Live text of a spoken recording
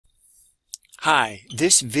Hi,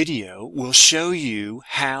 this video will show you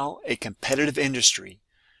how a competitive industry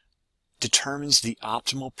determines the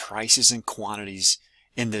optimal prices and quantities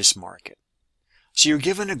in this market. So you're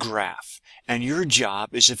given a graph and your job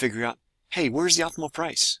is to figure out, hey, where's the optimal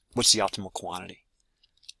price? What's the optimal quantity?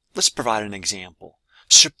 Let's provide an example.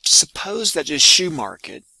 Suppose that the shoe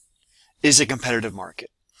market is a competitive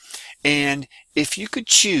market. And if you could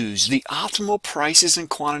choose the optimal prices and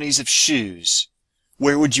quantities of shoes,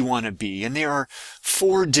 where would you want to be? And there are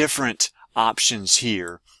four different options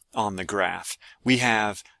here on the graph. We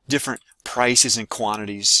have different prices and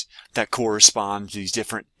quantities that correspond to these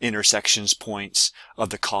different intersections points of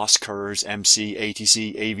the cost curves, MC,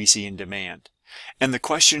 ATC, AVC, and demand. And the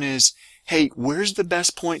question is, hey, where's the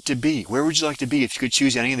best point to be? Where would you like to be if you could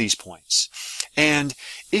choose any of these points? And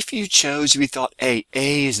if you chose, we thought A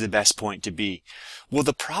is the best point to be. Well,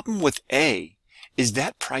 the problem with A is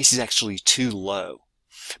that price is actually too low.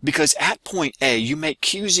 Because at point A, you make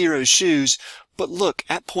Q0 shoes, but look,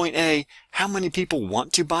 at point A, how many people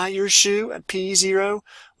want to buy your shoe at P0?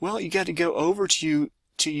 Well, you got to go over till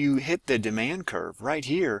you hit the demand curve right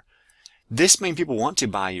here. This many people want to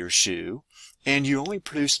buy your shoe, and you only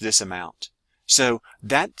produce this amount. So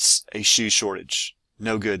that's a shoe shortage.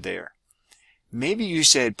 No good there. Maybe you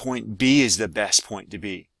said point B is the best point to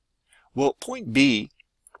be. Well, point B,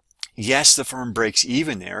 yes, the firm breaks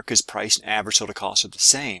even there because price and average total costs are the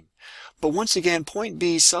same. But once again, point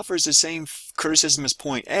B suffers the same criticism as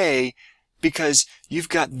point A because you've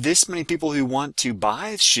got this many people who want to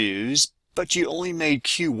buy shoes, but you only made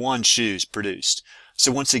Q1 shoes produced.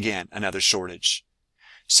 So once again, another shortage.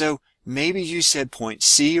 So maybe you said point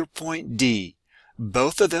C or point D.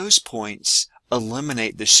 Both of those points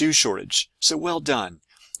eliminate the shoe shortage. So well done.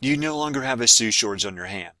 You no longer have a shoe shortage on your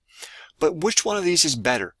hand. But which one of these is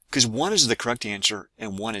better? Because one is the correct answer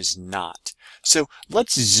and one is not. So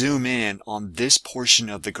let's zoom in on this portion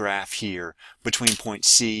of the graph here between point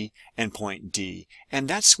C and point D. And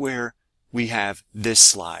that's where we have this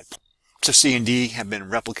slide. So C and D have been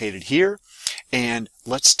replicated here. And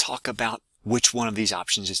let's talk about which one of these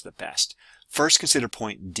options is the best. First, consider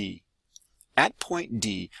point D. At point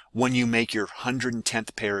D, when you make your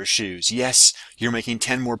 110th pair of shoes, yes, you're making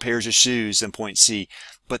 10 more pairs of shoes than point C,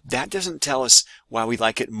 but that doesn't tell us why we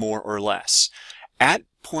like it more or less. At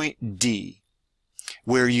point D,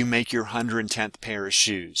 where you make your 110th pair of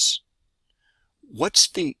shoes, what's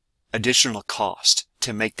the additional cost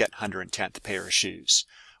to make that 110th pair of shoes?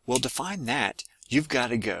 Well, to find that, you've got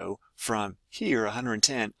to go from here,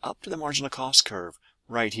 110, up to the marginal cost curve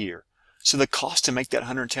right here. So the cost to make that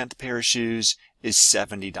 110th pair of shoes is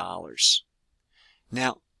 $70.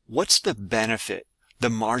 Now, what's the benefit, the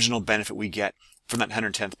marginal benefit we get from that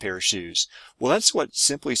 110th pair of shoes? Well, that's what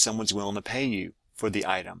simply someone's willing to pay you for the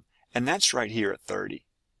item. And that's right here at 30.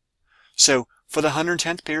 So for the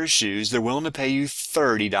 110th pair of shoes, they're willing to pay you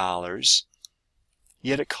 $30,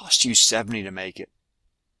 yet it costs you $70 to make it.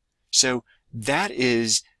 So that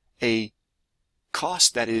is a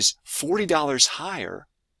cost that is $40 higher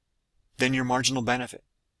than your marginal benefit.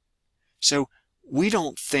 So we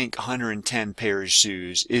don't think 110 pairs of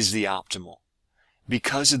shoes is the optimal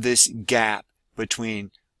because of this gap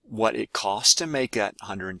between what it costs to make that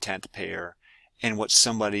 110th pair and what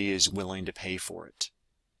somebody is willing to pay for it.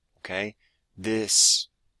 Okay? This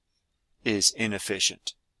is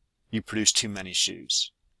inefficient. You produce too many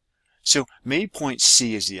shoes. So maybe point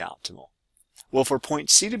C is the optimal. Well, for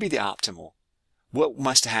point C to be the optimal, what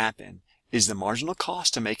must happen is the marginal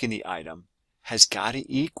cost of making the item has got to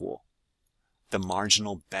equal the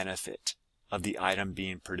marginal benefit of the item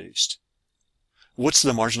being produced. What's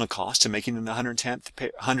the marginal cost of making the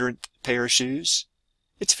 100th pair of shoes?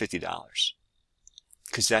 It's $50.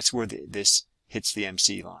 Because that's where this hits the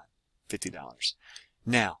MC line, $50.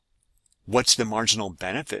 Now, what's the marginal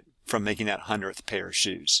benefit from making that 100th pair of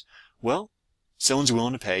shoes? Well, someone's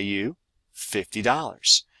willing to pay you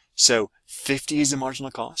 $50. So 50 is the marginal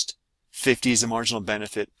cost. 50 is the marginal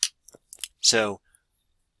benefit. So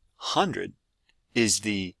 100 is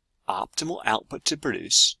the optimal output to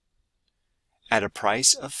produce at a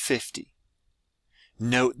price of 50.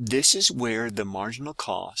 Note this is where the marginal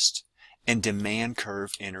cost and demand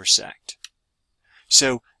curve intersect.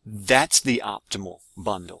 So that's the optimal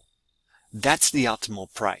bundle. That's the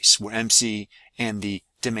optimal price where MC and the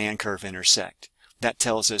demand curve intersect. That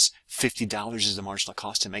tells us $50 is the marginal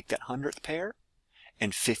cost to make that 100th pair,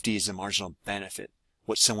 and 50 is the marginal benefit,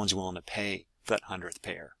 what someone's willing to pay for that 100th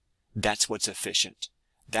pair. That's what's efficient.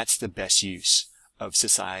 That's the best use of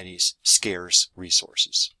society's scarce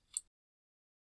resources.